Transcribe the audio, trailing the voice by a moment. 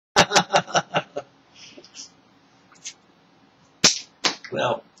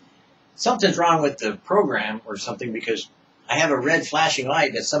Well, something's wrong with the program or something, because I have a red flashing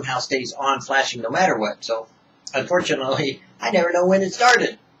light that somehow stays on flashing no matter what. So, unfortunately, I never know when it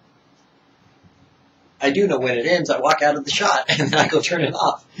started. I do know when it ends. I walk out of the shot and then I go turn it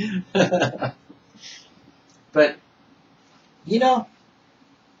off. But, you know,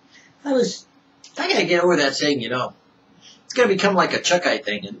 I gotta get over that saying, you know. It's gonna become like a Chuckite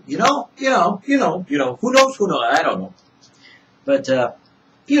thing, and who knows, I don't know. But,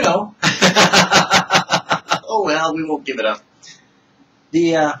 you know. Oh well, we won't give it up.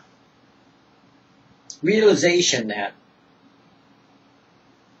 The realization that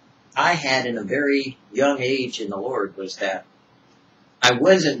I had in a very young age in the Lord was that I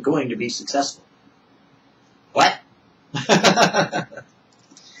wasn't going to be successful. What?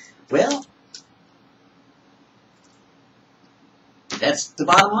 Well, that's the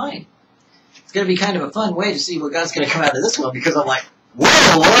bottom line. It's going to be kind of a fun way to see what God's going to come out of this one, because I'm like,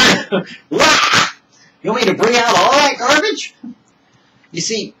 whoa, Lord! You want me to bring out all that garbage? You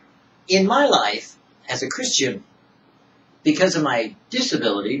see, in my life, as a Christian, because of my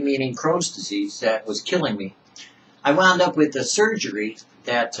disability, meaning Crohn's disease, that was killing me, I wound up with a surgery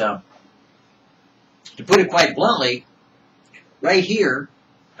that, to put it quite bluntly, right here,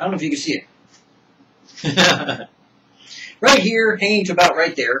 I don't know if you can see it, right here, hanging to about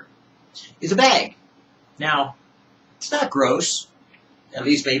right there, is a bag. Now, it's not gross, at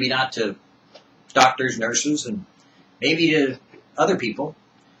least maybe not to doctors, nurses, and maybe to other people,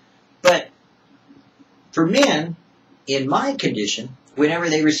 but for men, in my condition, whenever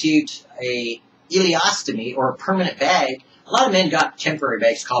they received a ileostomy or a permanent bag, a lot of men got temporary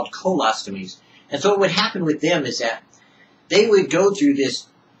bags called colostomies. And so what would happen with them is that they would go through this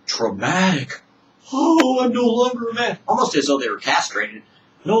traumatic, oh, I'm no longer a man, almost as though they were castrated,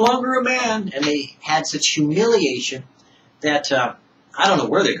 no longer a man, and they had such humiliation that, I don't know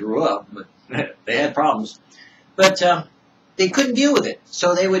where they grew up, but they had problems, but they couldn't deal with it.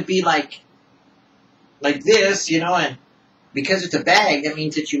 So they would be like this, and because it's a bag, that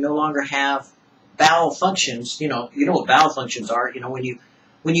means that you no longer have bowel functions. You know what bowel functions are.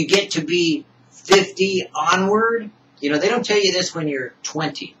 When you get to be 50 onward, they don't tell you this when you're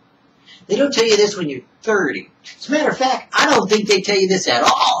 20. They don't tell you this when you're 30. As a matter of fact, I don't think they tell you this at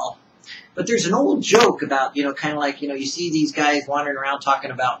all. But there's an old joke about, kind of like, you see these guys wandering around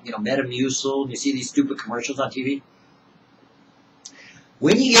talking about, Metamucil, and you see these stupid commercials on TV.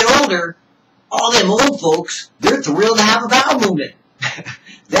 When you get older, all them old folks, they're thrilled to have a bowel movement.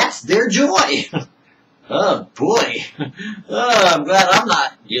 That's their joy. Oh, boy. Oh, I'm glad I'm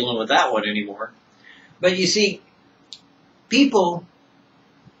not dealing with that one anymore. But you see, people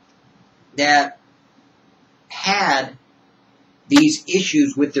that had these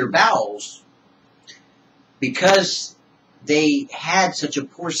issues with their bowels, because they had such a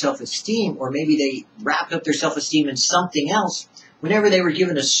poor self-esteem, or maybe they wrapped up their self-esteem in something else, whenever they were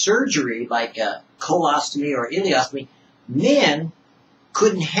given a surgery like a colostomy or ileostomy, men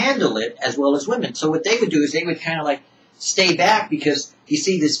couldn't handle it as well as women. So what they would do is they would kind of like stay back, because you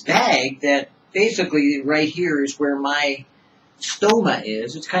see this bag that basically right here is where my stoma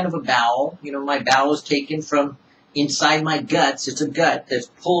is. It's kind of a bowel. My bowel is taken from inside my guts. It's a gut that's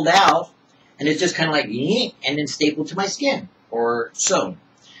pulled out, and it's just kind of like, and then stapled to my skin, or sewn,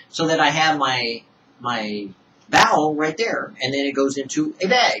 so that I have my bowel right there, and then it goes into a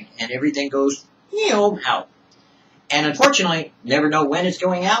bag, and everything goes, out. And unfortunately, never know when it's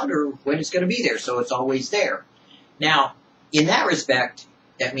going out or when it's going to be there, so it's always there. Now, in that respect,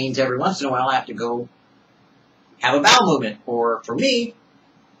 that means every once in a while I have to go have a bowel movement, or for me,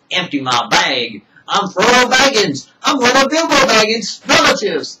 empty my bag. I'm Frodo Baggins. I'm one of Bilbo Baggins'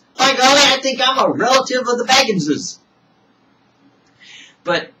 relatives. By golly, I think I'm a relative of the Bagginses.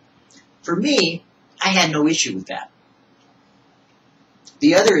 But for me, I had no issue with that.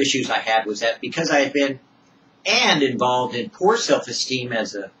 The other issues I had was that because I had been involved in poor self-esteem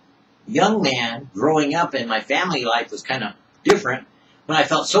as a young man growing up, and my family life was kind of different, when I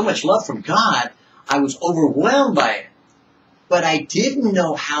felt so much love from God, I was overwhelmed by it. But I didn't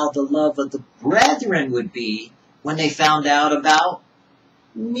know how the love of the brethren would be when they found out about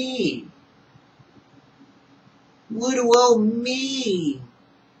me. Woe me.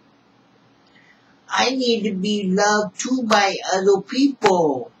 I need to be loved too by other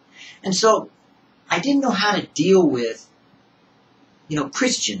people. And so I didn't know how to deal with,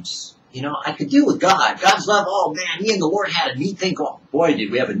 Christians. I could deal with God. God's love, oh man, me and the Lord had a neat thing going. Boy,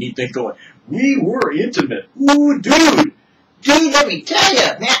 did we have a neat thing going. We were intimate. Ooh, dude. Dude, let me tell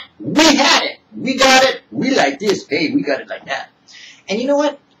you, man, we had it. We got it. We like this. Hey, we got it like that. And you know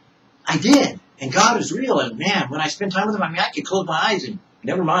what? I did. And God is real. And man, when I spend time with him, I mean, I could close my eyes and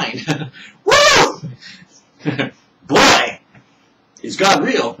never mind. Woo! Boy, is God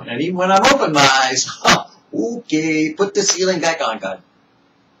real. And even when I'm open my eyes, okay, put the ceiling back on, God.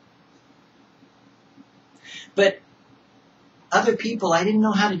 But other people I didn't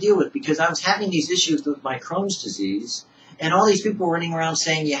know how to deal with because I was having these issues with my Crohn's disease. And all these people running around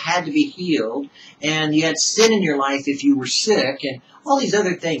saying you had to be healed, and you had sin in your life if you were sick, and all these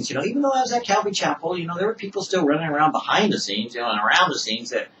other things. Even though I was at Calvary Chapel, there were people still running around behind the scenes, and around the scenes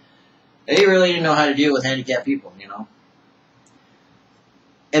that they really didn't know how to deal with handicapped people,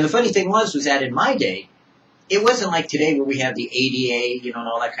 And the funny thing was that in my day, it wasn't like today where we have the ADA, and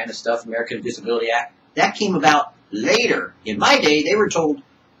all that kind of stuff, American Disability Act. That came about later. In my day, they were told,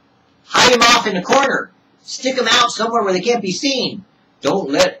 hide them off in the corner. Stick them out somewhere where they can't be seen.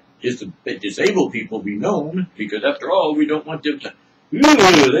 Don't let disabled people be known, because after all, we don't want them to,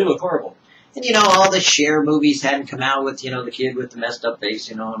 they look horrible. And, all the Cher movies hadn't come out with, the kid with the messed up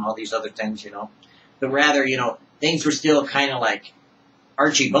face, and all these other things, But rather, things were still kind of like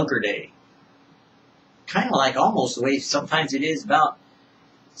Archie Bunker Day. Kind of like almost the way sometimes it is about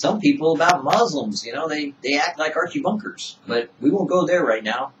some people, about Muslims, they act like Archie Bunkers. But we won't go there right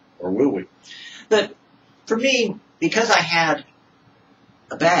now, or will we? But for me, because I had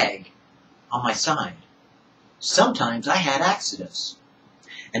a bag on my side, sometimes I had accidents.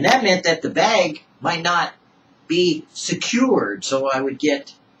 And that meant that the bag might not be secured, so I would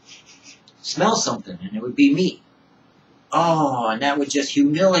smell something, and it would be me. Oh, and that would just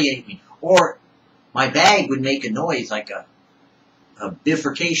humiliate me. Or my bag would make a noise like a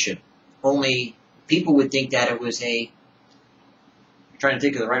bifurcation. Only people would think that it was I'm trying to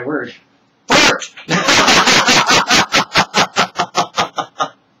think of the right word. Fart!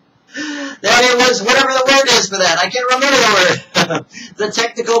 That it was whatever the word is for that. I can't remember the word. The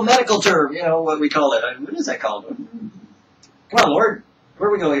technical medical term, what we call it. What is that called? Come on, Lord. Where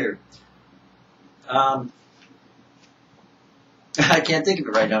do we go here? I can't think of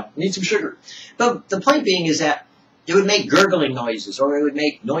it right now. I need some sugar. But the point being is that it would make gurgling noises, or it would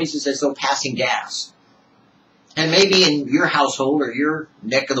make noises as though passing gas. And maybe in your household, or your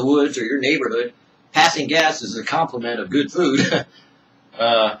neck of the woods, or your neighborhood, passing gas is a compliment of good food.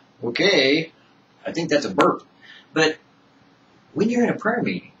 Okay, I think that's a burp. But when you're in a prayer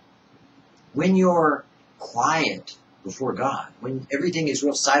meeting, when you're quiet before God, when everything is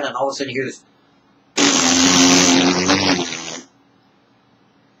real silent, all of a sudden you hear this.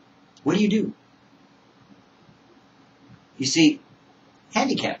 What do? You see,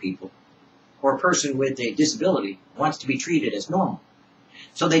 handicapped people, or a person with a disability, wants to be treated as normal.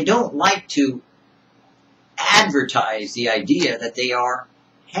 So they don't like to advertise the idea that they are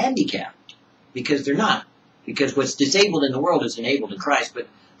handicapped, because they're not. Because what's disabled in the world is enabled in Christ. But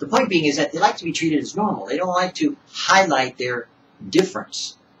the point being is that they like to be treated as normal. They don't like to highlight their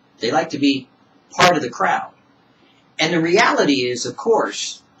difference. They like to be part of the crowd. And the reality is, of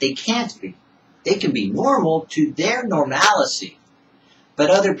course, they can't be. They can be normal to their normalcy.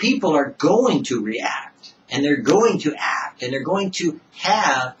 But other people are going to react. And they're going to act. And they're going to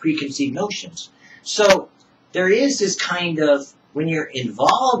have preconceived notions. So there is this kind of, when you're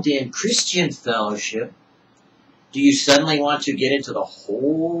involved in Christian fellowship, do you suddenly want to get into the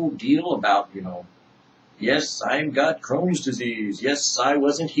whole deal about, yes, I've got Crohn's disease. Yes, I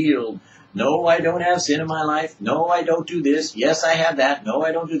wasn't healed. No, I don't have sin in my life. No, I don't do this. Yes, I have that. No,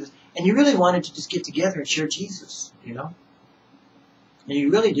 I don't do this. And you really wanted to just get together and share Jesus, And you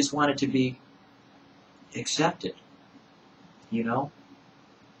really just wanted to be accepted, And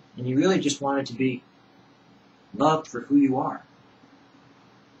you really just wanted to be loved for who you are.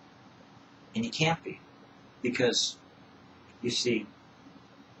 And you can't be. Because, you see,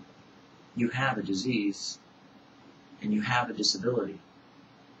 you have a disease, and you have a disability,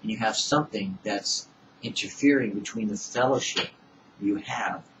 and you have something that's interfering between the fellowship you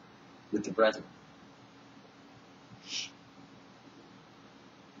have with the brethren.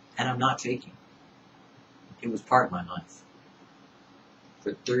 And I'm not faking. It was part of my life.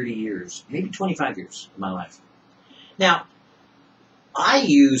 For 30 years, maybe 25 years of my life. Now, I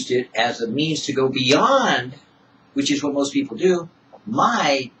used it as a means to go beyond, which is what most people do,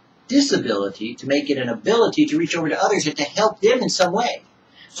 my disability, to make it an ability to reach over to others and to help them in some way.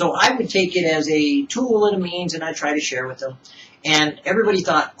 So I would take it as a tool and a means, and I try to share with them. And everybody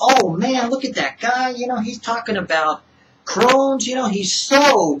thought, oh man, look at that guy, he's talking about Crohn's, he's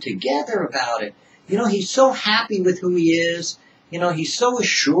so together about it. He's so happy with who he is. He's so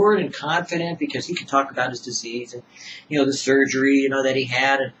assured and confident because he can talk about his disease and, the surgery, that he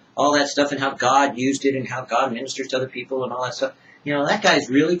had and all that stuff and how God used it and how God ministers to other people and all that stuff. You know, that guy's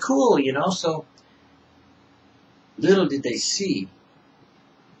really cool, you know. So little did they see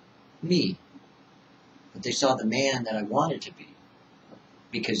me, but they saw the man that I wanted to be.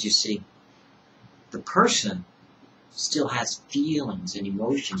 Because you see, the person still has feelings and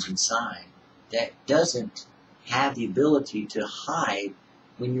emotions inside that doesn't have the ability to hide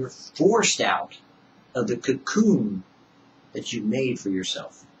when you're forced out of the cocoon that you made for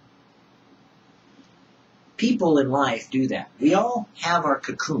yourself. People in life do that. We all have our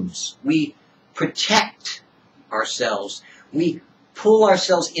cocoons. We protect ourselves. We pull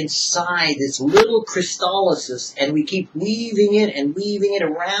ourselves inside this little crystallisis, and we keep weaving it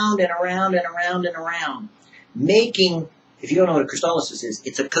around and around and around and around, making, if you don't know what a crystallisis is,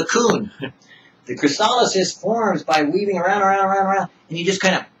 it's a cocoon. The crystallisis forms by weaving around, and you just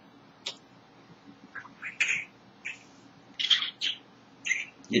kind of,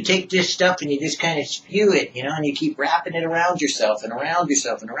 you take this stuff and you just kind of spew it, you know, and you keep wrapping it around yourself and around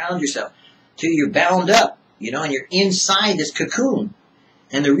yourself and around yourself till you're bound up, you know, and you're inside this cocoon.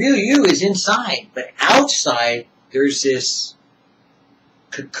 And the real you is inside, but outside there's this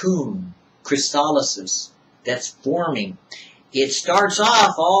cocoon, crystallisis, that's forming. It starts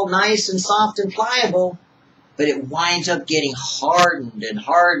off all nice and soft and pliable, but it winds up getting hardened,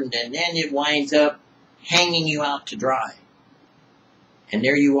 and then it winds up hanging you out to dry. And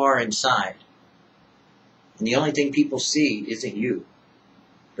there you are inside. And the only thing people see isn't you,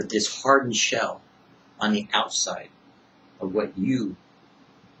 but this hardened shell on the outside of what you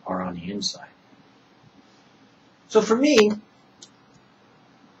are on the inside. So for me,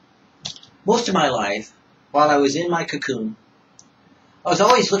 most of my life, while I was in my cocoon, I was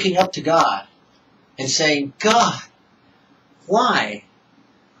always looking up to God and saying, God, why?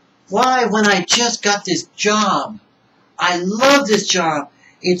 Why when I just got this job? I love this job.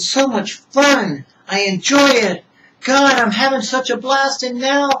 It's so much fun. I enjoy it. God, I'm having such a blast, and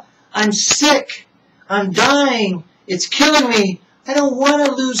now I'm sick. I'm dying. It's killing me. I don't want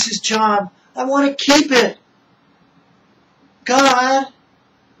to lose this job. I want to keep it. God.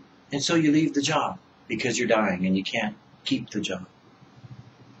 And so you leave the job because you're dying and you can't keep the job.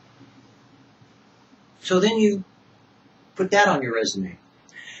 So then you put that on your resume.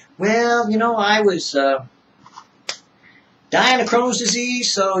 Well, you know, I was dying of Crohn's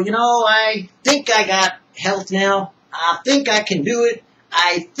disease, so, you know, I think I got health now. I think I can do it.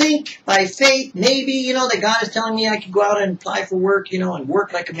 I think by faith, maybe, you know, that God is telling me I can go out and apply for work, you know, and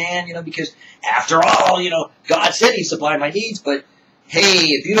work like a man, you know, because after all, you know, God said He'd supply my needs, but hey,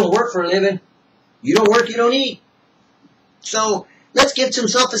 if you don't work for a living, you don't work, you don't eat. So let's get some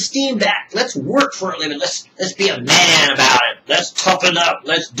self-esteem back. Let's work for a living. Let's be a man about it. Let's toughen up.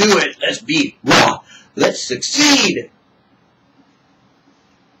 Let's do it. Let's be raw. Let's succeed.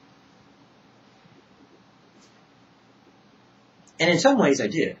 And in some ways I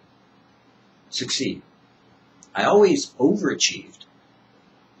did succeed. I always overachieved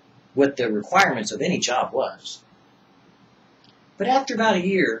what the requirements of any job was. But after about a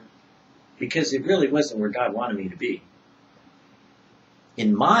year, because it really wasn't where God wanted me to be,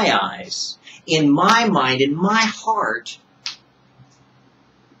 in my eyes, in my mind, in my heart,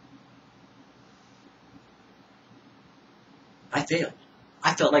 I failed.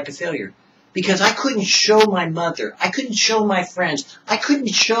 I felt like a failure. Because I couldn't show my mother, I couldn't show my friends, I couldn't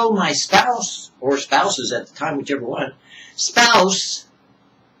show my spouse, or spouses at the time, whichever one, spouse,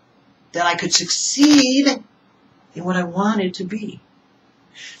 that I could succeed in what I wanted to be.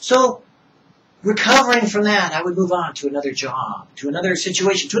 So, recovering from that, I would move on to another job, to another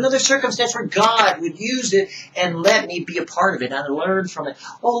situation, to another circumstance where God would use it and let me be a part of it and learn from it.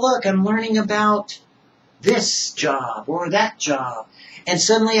 Oh, look, I'm learning about this job or that job. And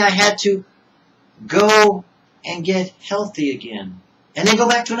suddenly I had to go and get healthy again. And then go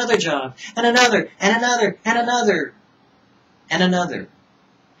back to another job, and another, and another, and another, and another.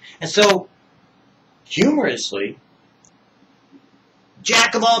 And so, humorously,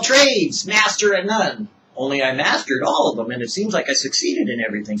 jack of all trades, master at none. Only I mastered all of them, and it seems like I succeeded in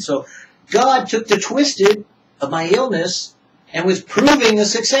everything. So, God took the twisted of my illness and was proving the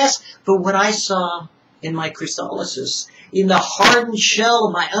success. But what I saw in my crystallisis, in the hardened shell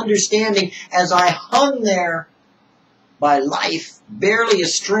of my understanding, as I hung there by life, barely a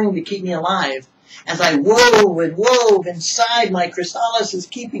string to keep me alive, as I wove and wove inside my crystallisis,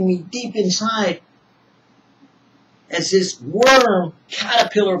 keeping me deep inside, as this worm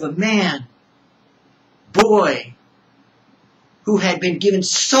caterpillar of a man, boy, who had been given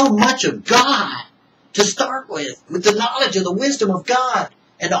so much of God to start with the knowledge of the wisdom of God,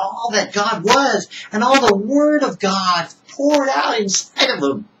 and all that God was, and all the Word of God poured out inside of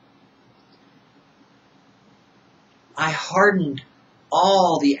him. I hardened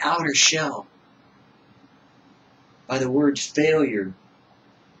all the outer shell by the words failure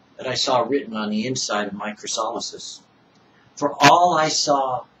that I saw written on the inside of my chrysalis. For all I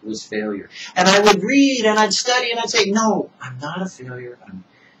saw was failure. And I would read and I'd study and I'd say, no, I'm not a failure.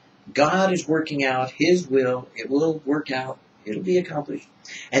 God is working out His will. It will work out. It'll be accomplished.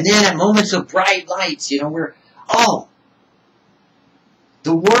 And then at moments of bright lights, where,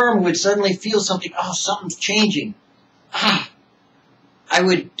 the worm would suddenly feel something. Oh, something's changing. I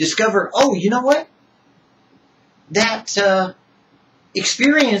would discover, you know what? That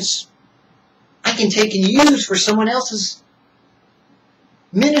experience I can take and use for someone else's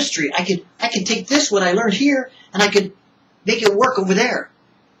ministry. I could take this, what I learned here, and I could make it work over there.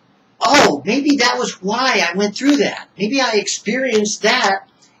 Oh, maybe that was why I went through that. Maybe I experienced that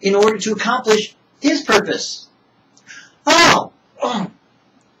in order to accomplish His purpose. Oh,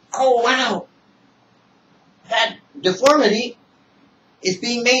 wow. That deformity is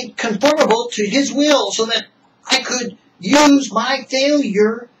being made conformable to His will so that I could use my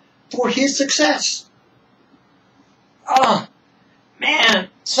failure for His success. Oh, man,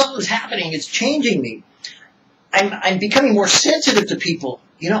 something's happening. It's changing me. I'm becoming more sensitive to people.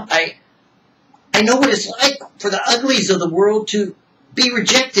 I know what it's like for the uglies of the world to be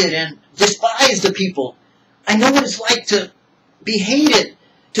rejected and despise the people. I know what it's like to be hated,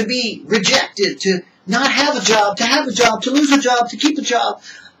 to be rejected, to not have a job, to have a job, to lose a job, to keep a job.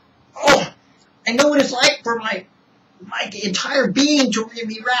 Oh, I know what it's like for my entire being to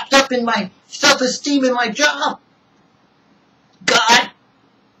be wrapped up in my self-esteem in my job. God,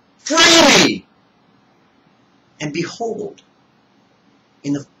 free me! And behold,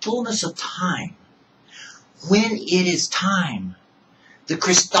 in the fullness of time, when it is time, the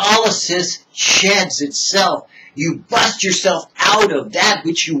chrysalis sheds itself. You bust yourself out of that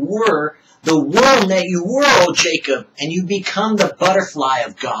which you were, the worm that you were, O Jacob, and you become the butterfly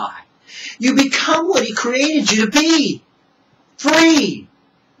of God. You become what He created you to be. Free.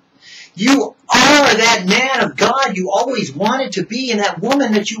 You are that man of God you always wanted to be and that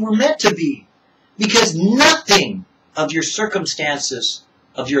woman that you were meant to be. Because nothing of your circumstances,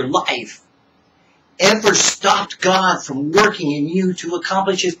 of your life, ever stopped God from working in you to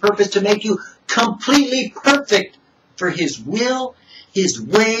accomplish His purpose, to make you completely perfect for His will, His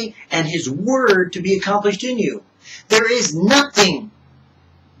way, and His word to be accomplished in you. There is nothing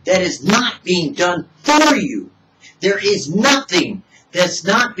that is not being done for you. There is nothing that's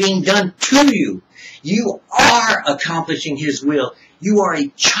not being done to you. You are accomplishing His will. You are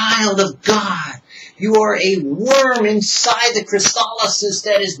a child of God. You are a worm inside the chrysalis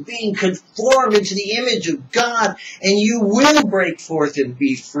that is being conformed into the image of God, and you will break forth and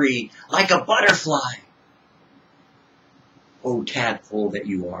be free like a butterfly. Oh, tadpole that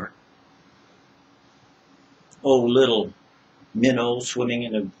you are. Oh, little minnow swimming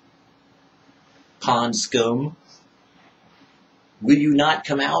in a pond scum. Will you not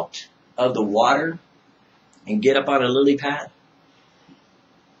come out of the water and get up on a lily pad?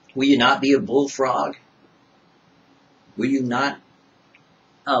 Will you not be a bullfrog? Will you not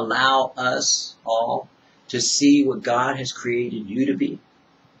allow us all to see what God has created you to be?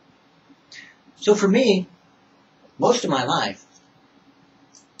 So for me, most of my life,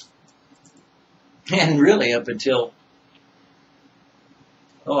 and really up until,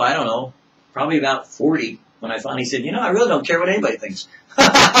 I don't know, probably about 40, when I finally said, I really don't care what anybody thinks.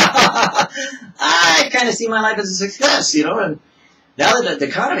 I kind of see my life as a success, and now that the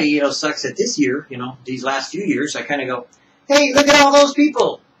economy, sucks at this year, these last few years, I kind of go, hey, look at all those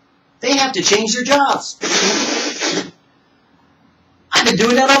people. They have to change their jobs. I've been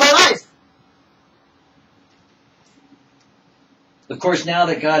doing that all my life. Of course, now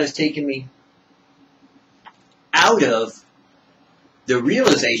that God has taken me out of the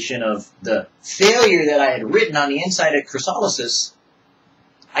realization of the failure that I had written on the inside of chrysalis,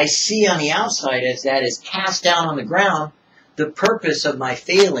 I see on the outside as that is cast down on the ground. The purpose of my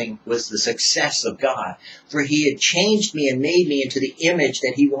failing was the success of God. For He had changed me and made me into the image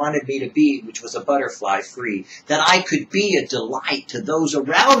that He wanted me to be, which was a butterfly free. That I could be a delight to those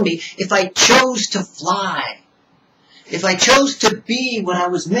around me if I chose to fly. If I chose to be what I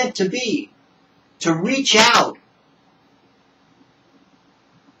was meant to be. To reach out.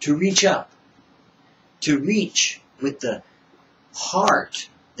 To reach up. To reach with the heart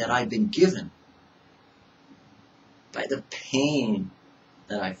that I've been given. By the pain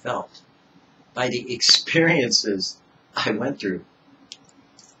that I felt, by the experiences I went through.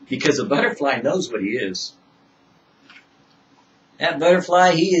 Because a butterfly knows what he is. That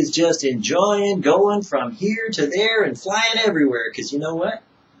butterfly, he is just enjoying going from here to there and flying everywhere. Because you know what?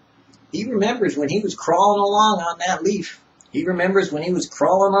 He remembers when he was crawling along on that leaf, He remembers when he was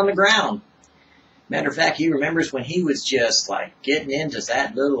crawling on the ground. Matter of fact, he remembers when he was just like getting into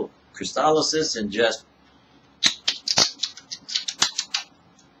that little crystallysis and just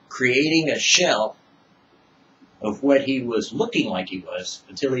creating a shell of what he was looking like he was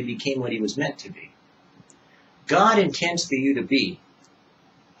until he became what he was meant to be. God intends for you to be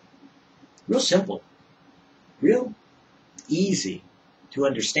real simple, real easy to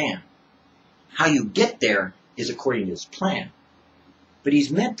understand. How you get there is according to his plan. But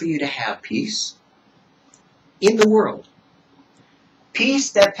he's meant for you to have peace in the world.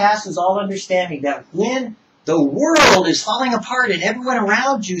 Peace that passes all understanding, that when the world is falling apart and everyone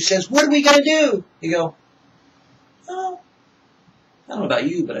around you says, what are we going to do? You go, oh, I don't know about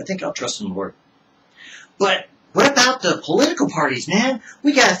you, but I think I'll trust in the Lord. But what about the political parties, man?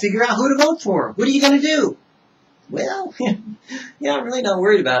 We got to figure out who to vote for. What are you going to do? Well, yeah, I'm really not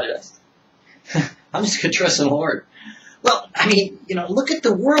worried about it. I'm just going to trust in the Lord. Well, I mean, look at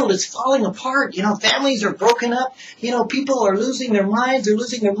the world. It's falling apart. Families are broken up. People are losing their minds. They're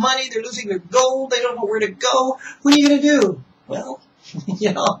losing their money. They're losing their gold. They don't know where to go. What are you going to do? Well,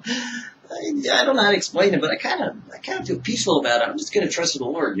 I don't know how to explain it, but I kind of feel peaceful about it. I'm just going to trust in the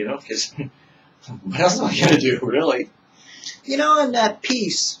Lord, because what else am I going to do, really? And that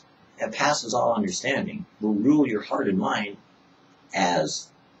peace that passes all understanding will rule your heart and mind as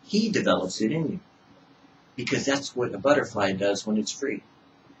he develops it in you. Because that's what a butterfly does when it's free.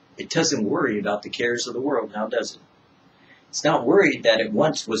 It doesn't worry about the cares of the world, now does it? It's not worried that it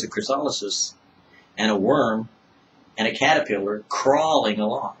once was a chrysalis and a worm and a caterpillar crawling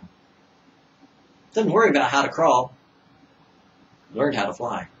along. It doesn't worry about how to crawl. It learned how to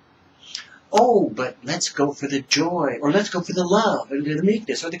fly. Oh, but let's go for the joy, or let's go for the love, or the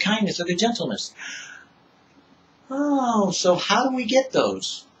meekness, or the kindness, or the gentleness. Oh, so how do we get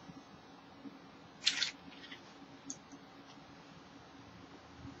those?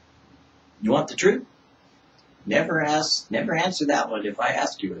 You want the truth? Never answer that one if I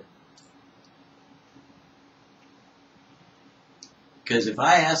ask you it. Because if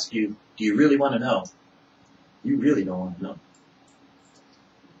I ask you, do you really want to know? You really don't want to know.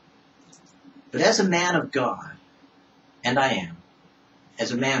 But as a man of God, and I am,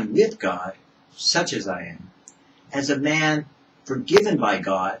 as a man with God, such as I am, as a man forgiven by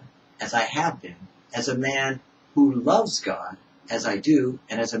God, as I have been, as a man who loves God, as I do,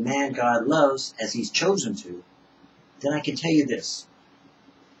 and as a man God loves, as he's chosen to, then I can tell you this.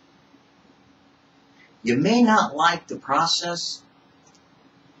 You may not like the process,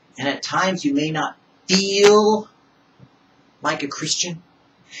 and at times you may not feel like a Christian.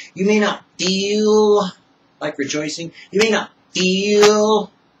 You may not feel like rejoicing. You may not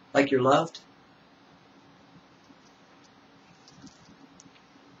feel like you're loved.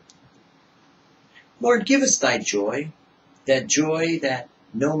 Lord, give us thy joy that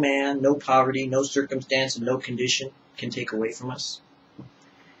no man, no poverty, no circumstance, and no condition can take away from us.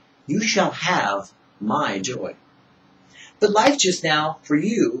 You shall have my joy. But life just now, for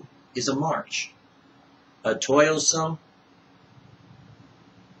you, is a march. A toilsome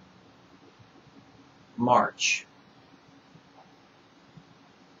march.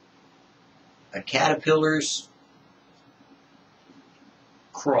 A caterpillar's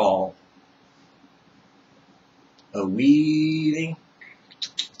crawl. A weaving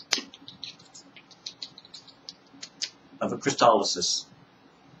of a crystallysis.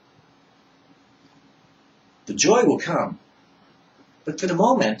 The joy will come, but for the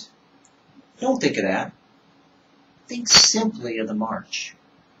moment, don't think of that. Think simply of the march.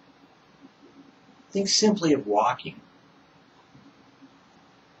 Think simply of walking.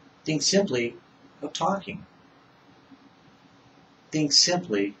 Think simply of talking. Think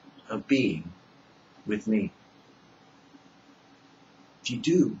simply of being with me. If you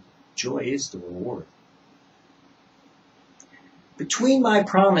do, joy is the reward. Between my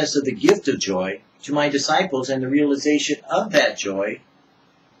promise of the gift of joy to my disciples and the realization of that joy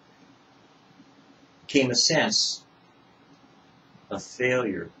came a sense of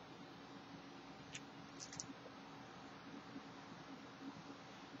failure.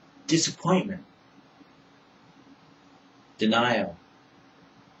 Disappointment. Denial.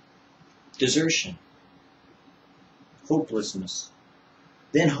 Desertion. Hopelessness.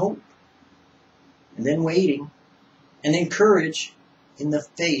 Then hope. And then waiting. And then courage in the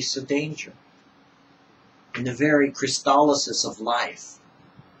face of danger. In the very crystallysis of life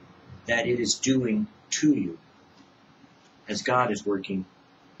that it is doing to you as God is working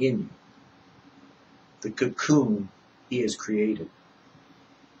in you. The cocoon He has created.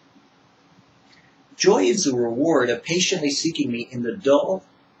 Joy is the reward of patiently seeking me in the dull,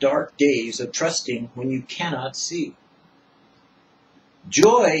 dark days of trusting when you cannot see.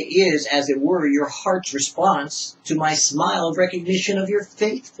 Joy is, as it were, your heart's response to my smile of recognition of your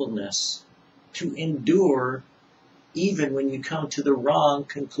faithfulness to endure even when you come to the wrong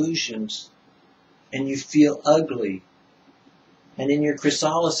conclusions and you feel ugly. And in your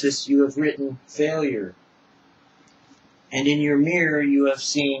chrysalysis you have written failure. And in your mirror you have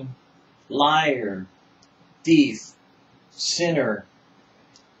seen liar, thief, sinner,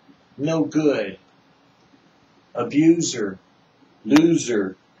 no good, abuser,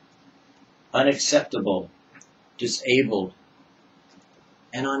 loser, unacceptable, disabled.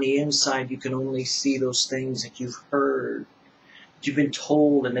 And on the inside you can only see those things that you've heard, that you've been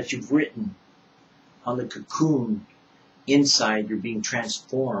told, and that you've written. On the cocoon inside you're being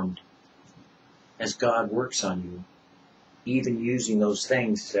transformed as God works on you, even using those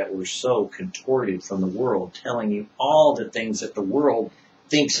things that were so contorted from the world, telling you all the things that the world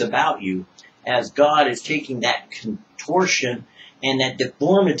thinks about you, as God is taking that contortion and that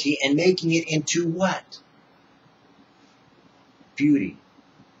deformity and making it into what? Beauty.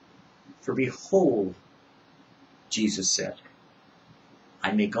 For behold, Jesus said,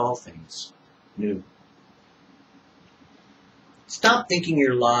 I make all things new. Stop thinking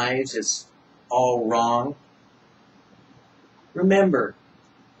your lives is all wrong. Remember,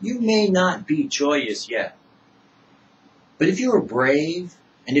 you may not be joyous yet. But if you are brave,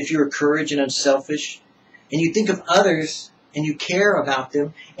 and if you are courage and unselfish, and you think of others, and you care about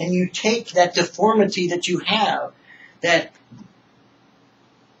them, and you take that deformity that you have, that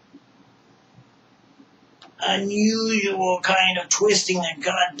unusual kind of twisting that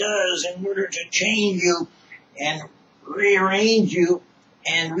God does in order to change you and rearrange you,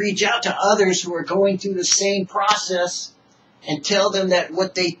 and reach out to others who are going through the same process and tell them that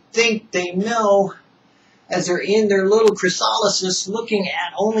what they think they know, as they're in their little chrysalysis looking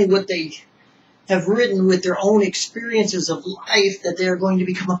at only what they have written with their own experiences of life, that they are going to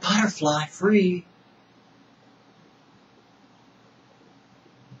become a butterfly free.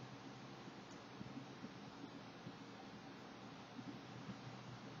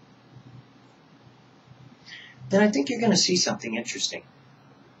 Then I think you're going to see something interesting.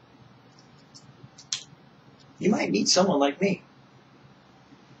 You might meet someone like me.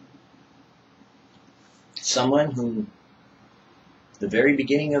 Someone who, the very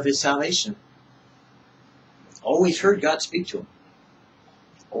beginning of his salvation, always heard God speak to him.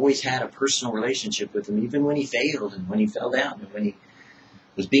 Always had a personal relationship with him, even when he failed and when he fell down and when he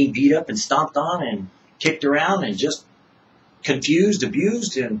was being beat up and stomped on and kicked around and just confused,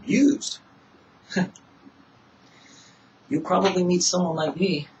 abused, and used. You'll probably meet someone like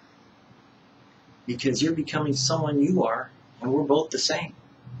me, because you're becoming someone you are, and we're both the same.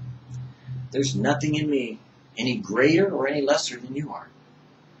 There's nothing in me any greater or any lesser than you are.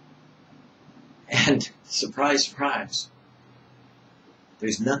 And surprise, surprise,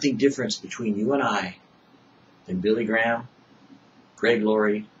 there's nothing different between you and I than Billy Graham, Greg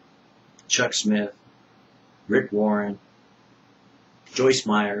Laurie, Chuck Smith, Rick Warren, Joyce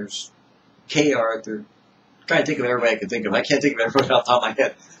Myers, Kay Arthur. I'm trying to think of everybody I can think of. I can't think of everybody off the top of my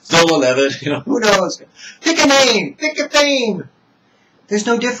head. Zola Levitt, who knows? Pick a name, pick a theme. There's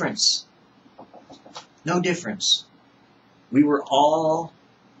no difference. No difference. We were all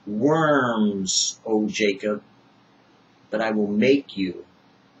worms, O Jacob, but I will make you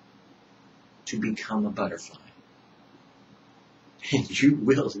to become a butterfly. And you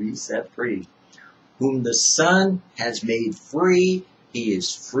will be set free. Whom the Son has made free, he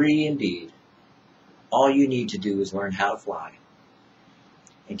is free indeed. All you need to do is learn how to fly.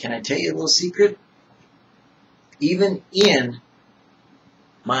 And can I tell you a little secret? Even in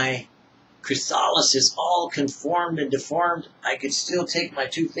my chrysalysis, all conformed and deformed, I could still take my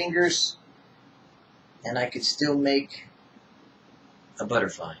 2 fingers and I could still make a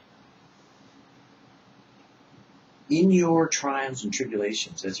butterfly. In your trials and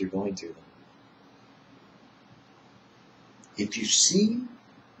tribulations as you're going through them, if you see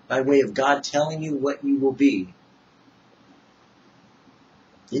by way of God telling you what you will be,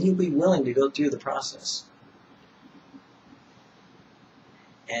 then you'll be willing to go through the process.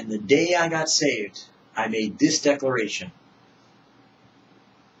 And the day I got saved, I made this declaration.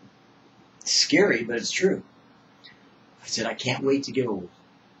 It's scary, but it's true. I said, I can't wait to get old.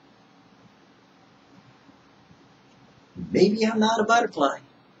 Maybe I'm not a butterfly.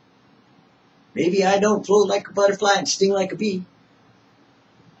 Maybe I don't float like a butterfly and sting like a bee.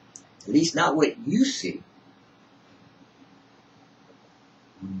 At least not what you see.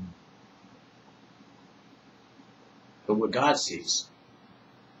 But what God sees,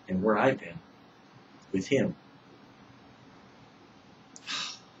 and where I've been with Him.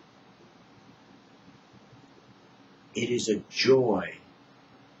 It is a joy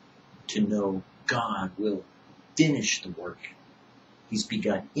to know God will finish the work He's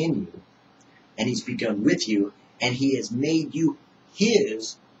begun in you, and He's begun with you, and He has made you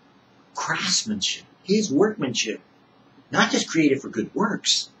His craftsmanship, His workmanship. Not just created for good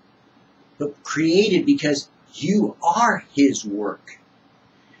works, but created because you are His work.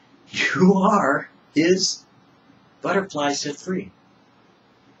 You are His butterfly set free.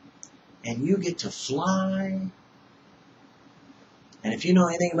 And you get to fly. And if you know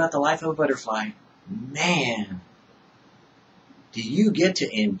anything about the life of a butterfly, man, do you get to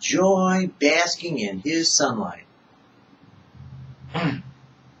enjoy basking in His sunlight.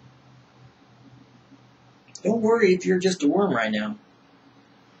 Don't worry if you're just a worm right now.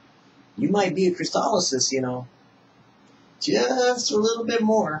 You might be a crystallosis, just a little bit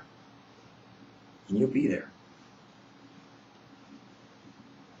more, and you'll be there.